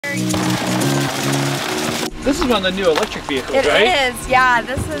This is one of the new electric vehicles, right? It is, yeah.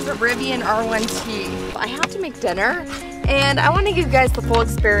 This is a Rivian R1T. I have to make dinner, and I want to give you guys the full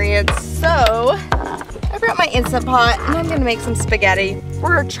experience. So, I brought my Instant Pot, and I'm gonna make some spaghetti.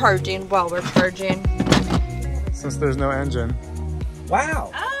 We're charging while we're charging. Since there's no engine.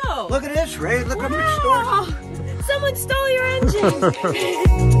 Wow. Oh. Look at this, Ray. Look up your store. Someone stole your engine.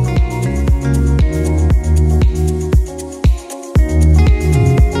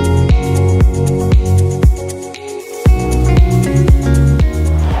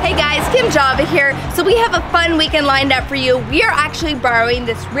 Java here. So we have a fun weekend lined up for you. We are actually borrowing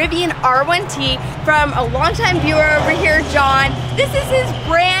this Rivian R1T from a longtime viewer over here, John. This is his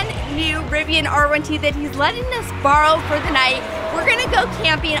brand new Rivian R1T that he's letting us borrow for the night. We're gonna go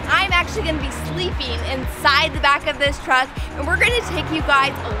camping. I'm actually gonna be sleeping inside the back of this truck, and we're gonna take you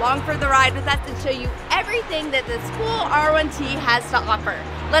guys along for the ride with us and show you everything that this cool R1T has to offer.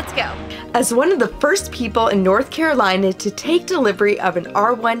 Let's go. As one of the first people in North Carolina to take delivery of an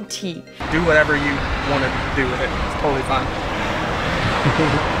R1T. Do whatever you want to do with it. It's totally fine.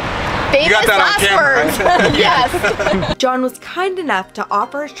 Famous you got that on camera, right? Yes. John was kind enough to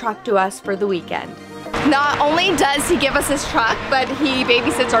offer his truck to us for the weekend. Not only does he give us his truck, but he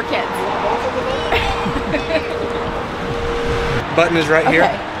babysits our kids. Button is right here.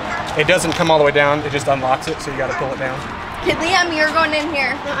 It doesn't come all the way down, it just unlocks it, so you gotta pull it down. Kid Liam, you're going in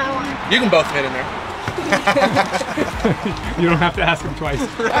here. No, I want. You can both fit in there. You don't have to ask him twice.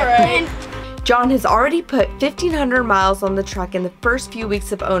 All right. John has already put 1,500 miles on the truck in the first few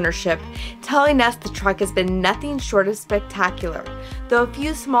weeks of ownership, telling us the truck has been nothing short of spectacular, though a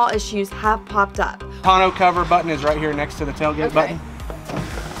few small issues have popped up. Tonneau cover button is right here next to the tailgate button.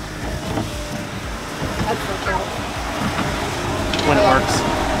 That's so cool. When it works.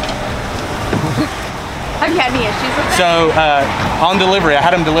 Have you had any issues with it? So on delivery, I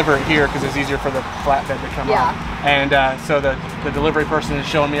had him deliver it here because it's easier for the flatbed to come on. And so the delivery person is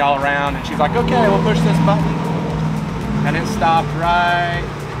showing me all around, and she's like, okay, we'll push this button. And it stopped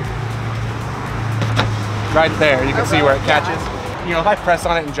right there. You can see where it catches. You know, if I press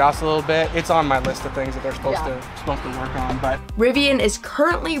on it and jostle a little bit, it's on my list of things that they're supposed to work on. But Rivian is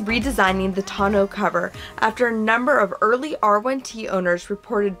currently redesigning the tonneau cover after a number of early R1T owners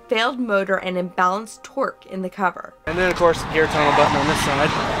reported failed motor and imbalanced torque in the cover. And then of course gear tunnel button on this side.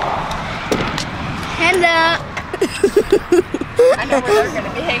 Hello. I know where they're going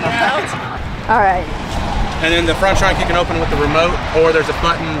to be hanging out. All right. And then the front trunk you can open with the remote, or there's a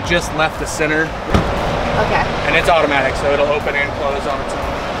button just left the center. Okay. And it's automatic, so it'll open and close on its own.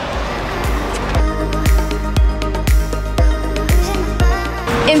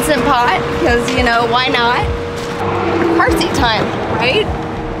 Instant Pot, because, you know, why not? Car seat time, right?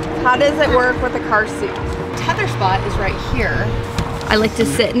 How does it work with a car seat? Tether spot is right here. I like to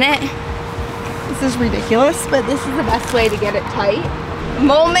sit in it. This is ridiculous, but this is the best way to get it tight.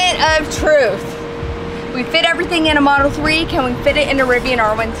 Moment of truth. We fit everything in a Model 3. Can we fit it in a Rivian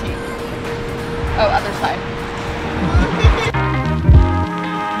R1T? Oh, other side.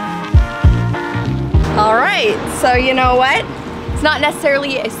 All right, so you know what? It's not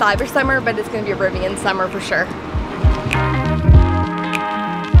necessarily a Cyber summer, but it's gonna be a Rivian summer for sure.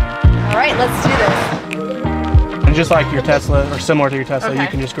 All right, let's do this. And just like your Tesla, or similar to your Tesla, you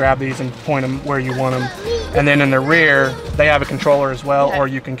can just grab these and point them where you want them. And then in the rear, they have a controller as well, or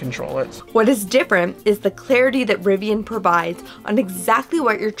you can control it. What is different is the clarity that Rivian provides on exactly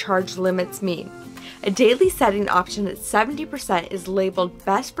what your charge limits mean. A daily setting option at 70% is labeled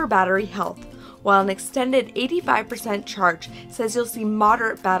best for battery health, while an extended 85% charge says you'll see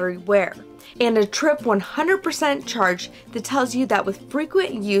moderate battery wear, and a trip 100% charge that tells you that with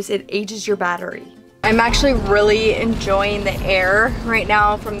frequent use it ages your battery. I'm actually really enjoying the air right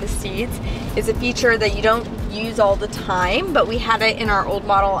now from the seats. It's a feature that you don't use all the time, but we had it in our old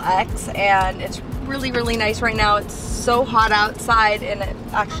Model X, and it's really, really nice right now. It's so hot outside, and it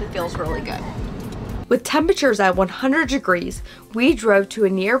actually feels really good. With temperatures at 100 degrees, we drove to a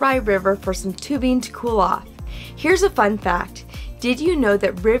nearby river for some tubing to cool off. Here's a fun fact. Did you know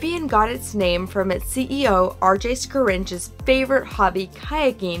that Rivian got its name from its CEO, RJ Scaringe's favorite hobby,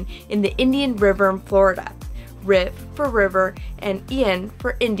 kayaking in the Indian River in Florida? Riv for river and Ian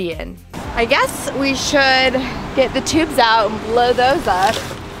for Indian. I guess we should get the tubes out and blow those up.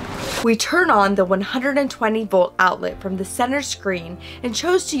 We turn on the 120 volt outlet from the center screen and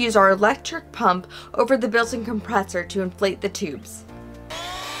chose to use our electric pump over the built-in compressor to inflate the tubes.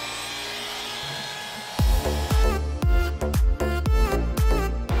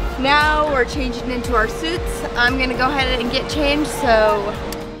 Now we're changing into our suits. I'm gonna go ahead and get changed, so.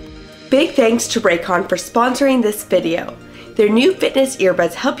 Big thanks to Raycon for sponsoring this video. Their new fitness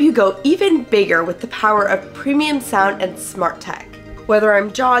earbuds help you go even bigger with the power of premium sound and smart tech. Whether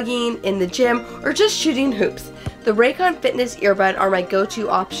I'm jogging, in the gym, or just shooting hoops, the Raycon Fitness Earbud are my go-to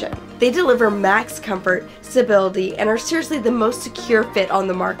option. They deliver max comfort, stability, and are seriously the most secure fit on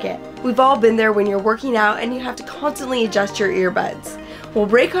the market. We've all been there when you're working out and you have to constantly adjust your earbuds. Well,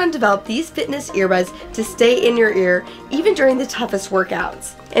 Raycon developed these fitness earbuds to stay in your ear even during the toughest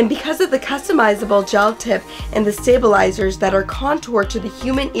workouts. And because of the customizable gel tip and the stabilizers that are contoured to the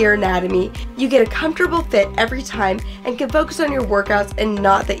human ear anatomy, you get a comfortable fit every time and can focus on your workouts and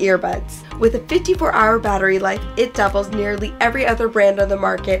not the earbuds. With a 54-hour battery life, it doubles nearly every other brand on the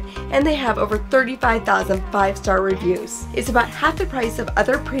market, and they have over 35,000 5-star reviews. It's about half the price of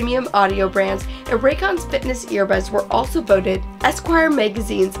other premium audio brands, and Raycon's fitness earbuds were also voted Esquire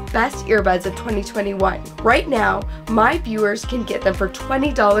magazine's best earbuds of 2021. Right now, my viewers can get them for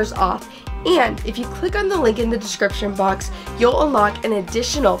 $20 off, and if you click on the link in the description box, you'll unlock an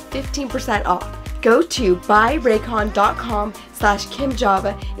additional 15% off. Go to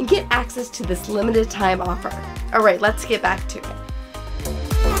buyraycon.com/KimJava and get access to this limited time offer. Alright, let's get back to it.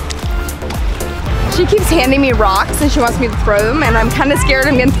 She keeps handing me rocks and she wants me to throw them, and I'm kind of scared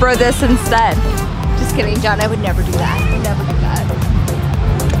I'm going to throw this instead. Just kidding, John, I would never do that. I would never do that.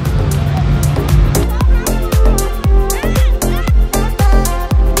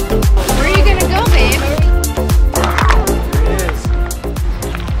 Where are you going to go, babe? There it is.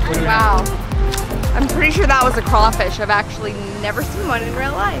 Wow. I'm pretty sure that was a crawfish. I've actually never seen one in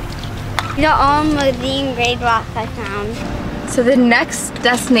real life. The all-moving red rock I found. So the next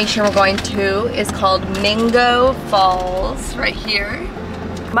destination we're going to is called Mingo Falls, right here.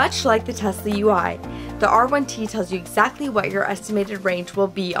 Much like the Tesla UI, the R1T tells you exactly what your estimated range will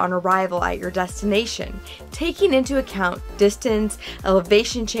be on arrival at your destination, taking into account distance,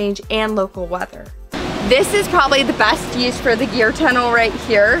 elevation change, and local weather. This is probably the best use for the gear tunnel right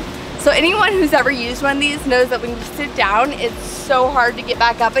here. So anyone who's ever used one of these knows that when you sit down, it's so hard to get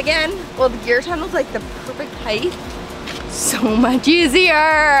back up again. Well, the gear tunnel's like the perfect height. So much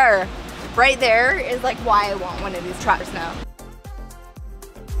easier. Right there is like why I want one of these trucks now.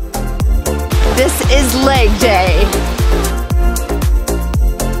 This is leg day.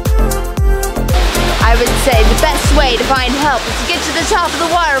 I would say the best way to find help is to get to the top of the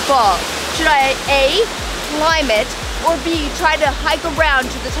waterfall. Should I A, climb it, or B, try to hike around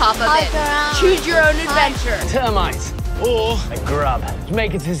to the top of it? Choose your own adventure. Termites or a grub.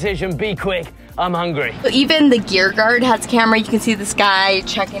 Make a decision, be quick. I'm hungry. So even the gear guard has a camera. You can see this guy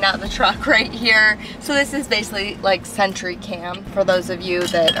checking out the truck right here. So this is basically like Sentry Cam for those of you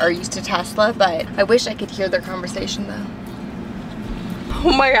that are used to Tesla, but I wish I could hear their conversation though.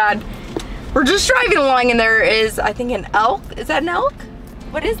 Oh my God. We're just driving along and there is, I think, an elk. Is that an elk?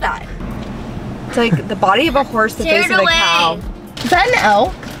 What is that? It's like the body of a horse, the face of a cow. Is that an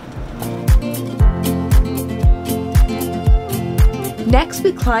elk? Next,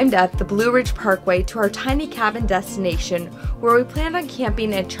 we climbed up the Blue Ridge Parkway to our tiny cabin destination where we planned on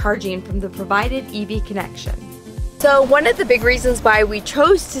camping and charging from the provided EV connection. So one of the big reasons why we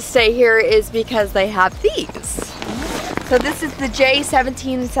chose to stay here is because they have these. So this is the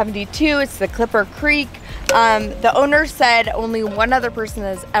J1772, it's the Clipper Creek. The owner said only one other person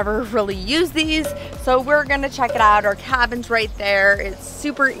has ever really used these, so we're gonna check it out. Our cabin's right there. It's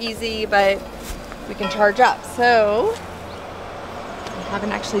super easy, but we can charge up. So I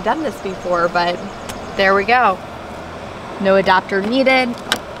haven't actually done this before, but there we go. No adapter needed.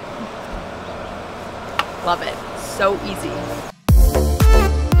 Love it. So easy.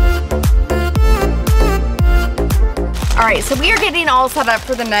 All right, so we are getting all set up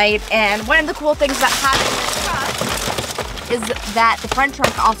for the night, and one of the cool things that happens in the truck is that the front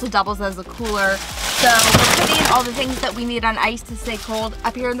trunk also doubles as a cooler. So we're putting all the things that we need on ice to stay cold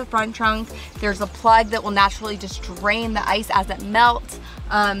up here in the front trunk. There's a plug that will naturally just drain the ice as it melts.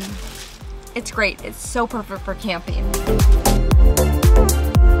 It's great. It's so perfect for camping.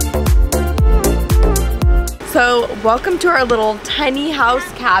 So welcome to our little tiny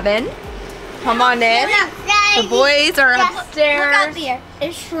house cabin. Come on in. The boys are upstairs. Look up here.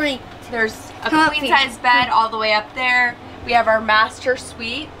 It's shrinked. There's a queen size bed all the way up there. We have our master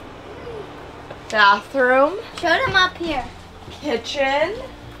suite, bathroom, Show them up here. kitchen,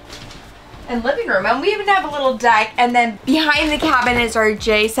 and living room. And we even have a little deck. And then behind the cabin is our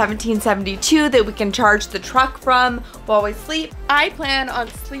J1772 that we can charge the truck from while we sleep. I plan on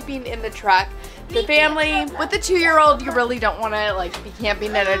sleeping in the truck. The family with the 2-year-old, you really don't want to like be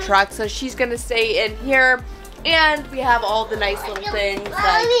camping in a truck, so she's gonna stay in here. And we have all the nice little things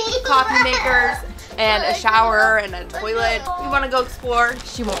like coffee makers and a shower and a toilet. We want to go explore.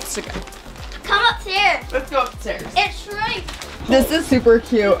 She wants to go. Come up upstairs. Let's go upstairs. It shrinks. This is super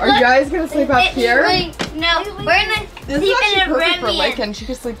cute. Are you guys gonna sleep up here? No, we're gonna This sleep is in a actually perfect for Rivian. Lincoln. She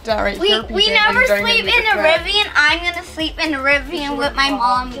could sleep down right here. We never sleep in a Rivian. I'm gonna sleep in a Rivian with my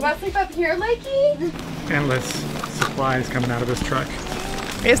mom. You wanna sleep up here, Mikey? Endless supplies coming out of this truck.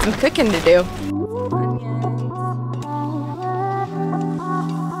 We have some cooking to do.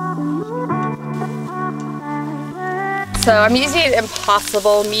 So I'm using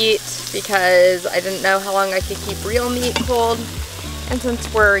Impossible meat because I didn't know how long I could keep real meat cold. And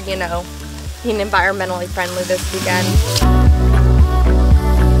since we're, you know, being environmentally friendly this weekend.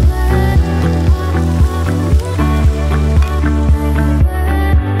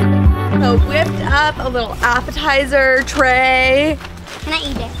 So whipped up a little appetizer tray. Can I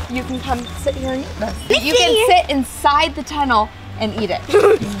eat it? You can come sit here and eat this. You can sit inside the tunnel and eat it.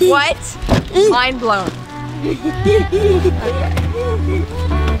 What? Mind blown.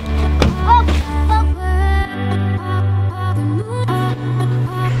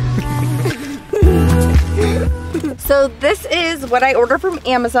 So this is what I ordered from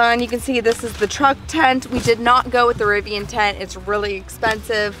Amazon. You can see this is the truck tent. We did not go with the Rivian tent. It's really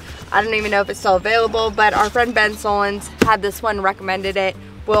expensive. I don't even know if it's still available, but our friend Ben Solons had this one, recommended it.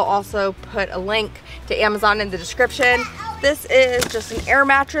 We'll also put a link to Amazon in the description. This is just an air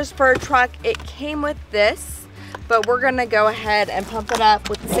mattress for a truck. It came with this, but we're gonna go ahead and pump it up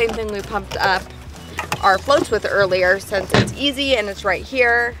with the same thing we pumped up our floats with earlier, since it's easy and it's right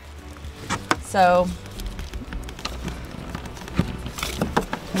here. So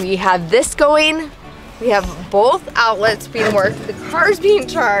we have this going. We have both outlets being worked. The car's being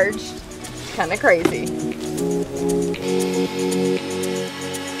charged. Kind of crazy.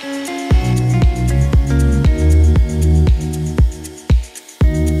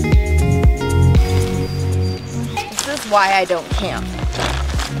 This is why I don't camp.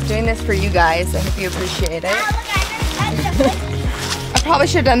 I'm doing this for you guys. I hope you appreciate it. I probably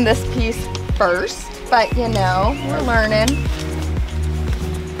should have done this piece first, but you know, we're learning.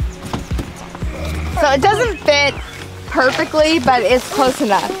 So it doesn't fit perfectly, but it's close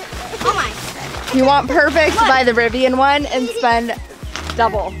enough. Oh my. If you want perfect, buy the Rivian one and spend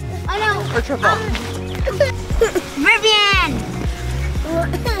double Oh no. or triple. Rivian.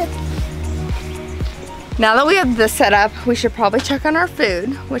 Now that we have this set up, we should probably check on our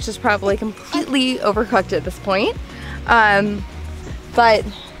food, which is probably completely overcooked at this point. But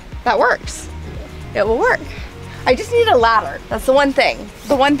that works. It will work. I just need a ladder. That's the one thing.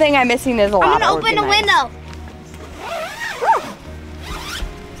 The one thing I'm missing is a ladder. I'm gonna open a window.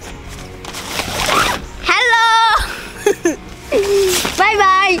 Hello. Bye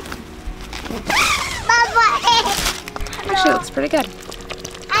bye. Bye bye. Actually, it looks pretty good.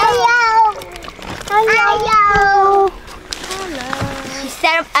 Hello. Hello. Hello. She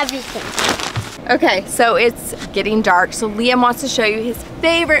set up everything. Okay, so it's getting dark. So Liam wants to show you his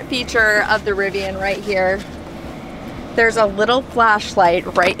favorite feature of the Rivian right here. There's a little flashlight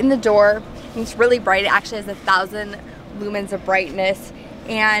right in the door. It's really bright. It actually has 1,000 lumens of brightness.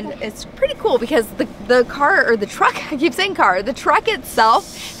 And it's pretty cool because the car, or the truck, I keep saying car, the truck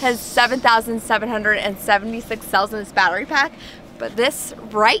itself has 7,776 cells in its battery pack. But this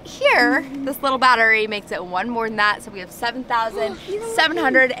right here, this little battery makes it one more than that. So we have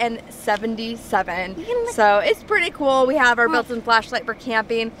 7,777. So it's pretty cool. We have our built-in flashlight for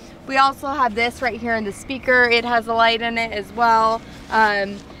camping. We also have this right here in the speaker. It has a light in it as well.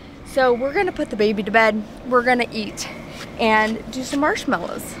 So we're gonna put the baby to bed. We're gonna eat and do some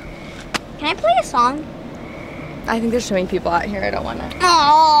marshmallows. Can I play a song? I think there's too many people out here. I don't wanna.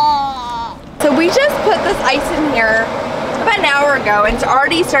 Aww. So we just put this ice in here about an hour ago and it's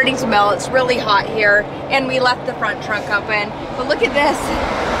already starting to melt. It's really hot here and we left the front trunk open. But look at this.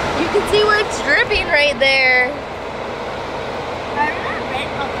 You can see where it's dripping right there. I've never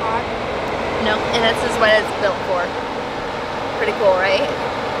rented a car. No, and this is what it's built for. Pretty cool, right?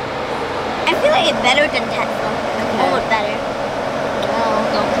 I feel like it's better than Tesla. A lot better. Well,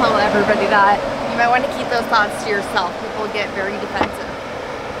 don't tell everybody that. You might want to keep those thoughts to yourself. People get very defensive.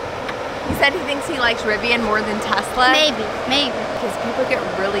 He said he thinks he likes Rivian more than Tesla. Maybe. Because people get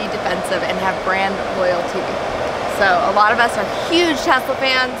really defensive and have brand loyalty. So a lot of us are huge Tesla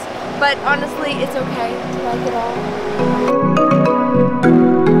fans, but honestly, it's okay to like it all.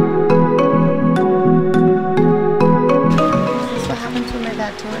 Is this what happens when my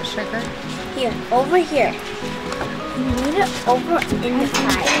dad too much sugar? Here, over here. You need it over in the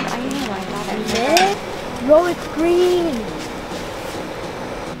side. I know, I got it. This? Bro, it's green.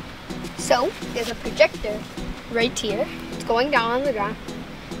 So, there's a projector right here. It's going down on the ground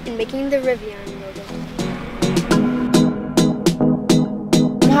and making the Rivian logo.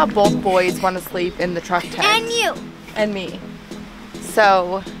 somehow both boys want to sleep in the truck tent. And you. And me.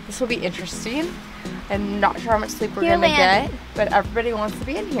 So this will be interesting. I'm not sure how much sleep we're gonna get, but everybody wants to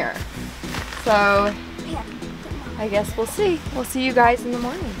be in here. So I guess we'll see. We'll see you guys in the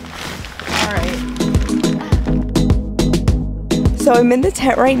morning. All right. So I'm in the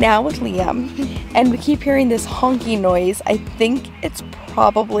tent right now with Liam, and we keep hearing this honking noise. I think it's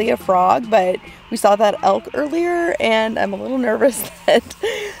probably a frog, but we saw that elk earlier, and I'm a little nervous that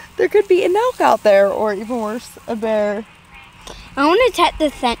there could be an elk out there, or even worse, a bear. I want to check the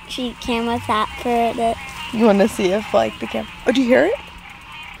scent sheet cam with that for a bit. You want to see if like the cam? Oh, do you hear it?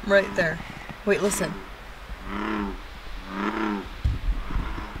 Right there. Wait, listen.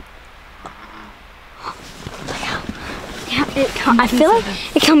 Yeah, I feel like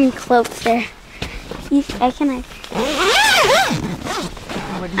it's coming closer. I can.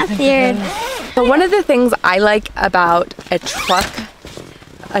 I'm scared. So one of the things I like about a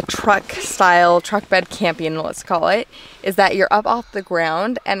truck style, truck bed camping, let's call it, is that you're up off the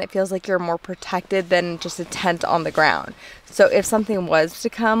ground and it feels like you're more protected than just a tent on the ground. So if something was to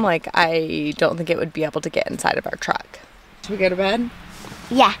come, like, I don't think it would be able to get inside of our truck. Should we go to bed?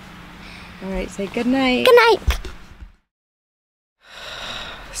 Yeah. All right, say good night. Good night.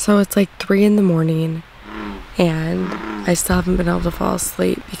 So it's like 3 in the morning and I still haven't been able to fall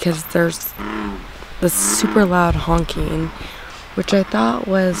asleep because there's this super loud honking, which I thought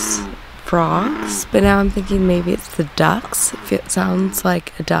was frogs, but now I'm thinking maybe it's the ducks. It sounds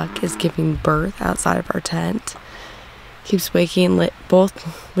like a duck is giving birth outside of our tent. Keeps waking both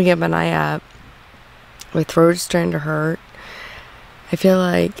Liam and I up. My throat is starting to hurt. I feel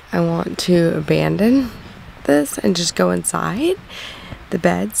like I want to abandon this and just go inside. The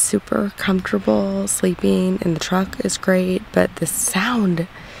bed's super comfortable, sleeping in the truck is great, but the sound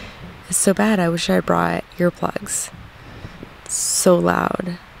is so bad. I wish I brought earplugs. It's so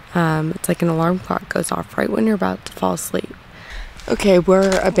loud. It's like an alarm clock goes off right when you're about to fall asleep. Okay,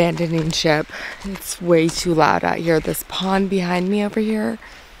 we're abandoning ship. It's way too loud out here. This pond behind me over here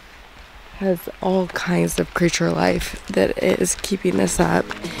has all kinds of creature life that is keeping us up.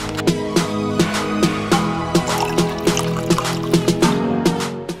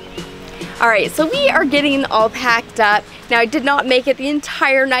 All right, so we are getting all packed up. Now, I did not make it the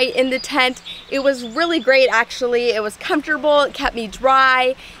entire night in the tent. It was really great, actually. It was comfortable, it kept me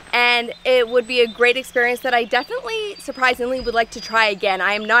dry, and it would be a great experience that I definitely, surprisingly, would like to try again.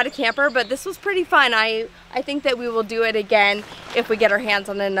 I am not a camper, but this was pretty fun. I think that we will do it again if we get our hands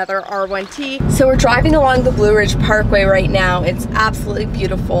on another R1T. So we're driving along the Blue Ridge Parkway right now. It's absolutely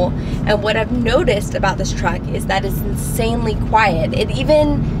beautiful. And what I've noticed about this truck is that it's insanely quiet. It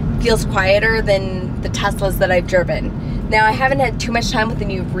even feels quieter than the Teslas that I've driven. Now, I haven't had too much time with the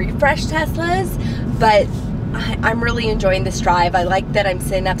new refresh Teslas, but I'm really enjoying this drive. I like that I'm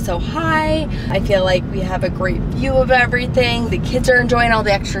sitting up so high. I feel like we have a great view of everything. The kids are enjoying all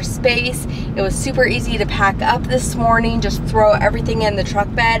the extra space. It was super easy to pack up this morning, just throw everything in the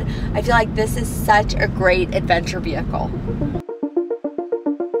truck bed. I feel like this is such a great adventure vehicle.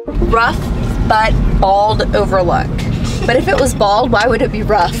 Rough, but bald overlook. But if it was bald, why would it be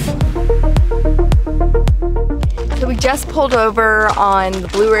rough? So we just pulled over on the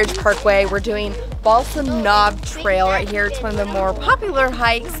Blue Ridge Parkway. We're doing Balsam Knob Trail right here. It's one of the more popular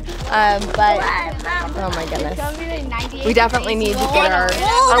hikes, but oh my goodness. We definitely need to get our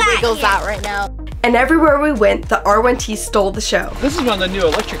wiggles out right now. And everywhere we went, the R1T stole the show. This is one of the new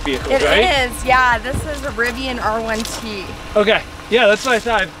electric vehicles, right? It is, yeah. This is a Rivian R1T. Okay, yeah, that's what I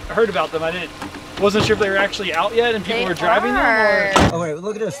thought. I've heard about them. Wasn't sure if they were actually out yet and people were driving them, or... Oh, wait,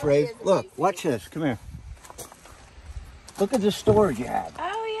 look at this, Ray. Look, watch this. Come here. Look at the storage you have.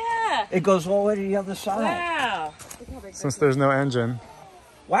 Oh, yeah. It goes all the way to the other side. Wow. Since there's no engine.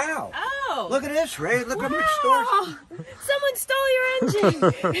 Wow. Oh. Look at this, Ray. Look how much storage. Someone stole your engine.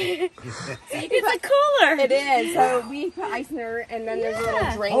 It's a cooler. It is. So we put ice in there, and then there's a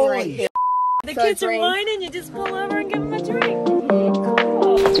little drain Holy right here. The So kids are drain. whining. You just pull over and give them a drink. Cool.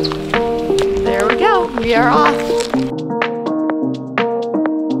 There we go. We are off.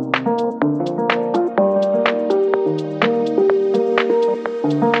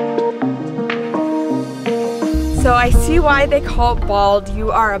 So I see why they call it bald.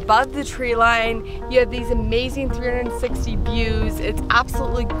 You are above the tree line. You have these amazing 360 views. It's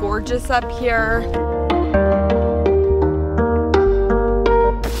absolutely gorgeous up here.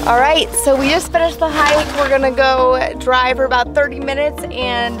 All right, so we just finished the hike. We're gonna go drive for about 30 minutes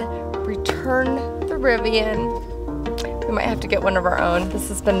and return the Rivian. We might have to get one of our own. This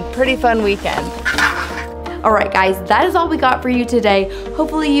has been a pretty fun weekend. Alright guys, that is all we got for you today.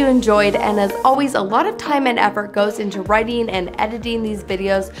 Hopefully you enjoyed, and as always, a lot of time and effort goes into writing and editing these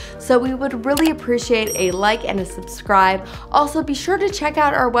videos, so we would really appreciate a like and a subscribe. Also, be sure to check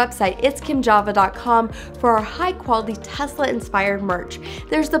out our website, itskimjava.com, for our high quality Tesla inspired merch.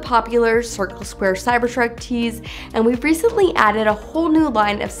 There's the popular Circle Square Cybertruck tees, and we've recently added a whole new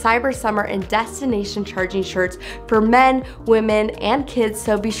line of Cyber Summer and Destination Charging shirts for men, women, and kids,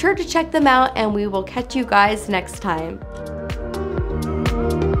 so be sure to check them out, and we will catch you guys next time.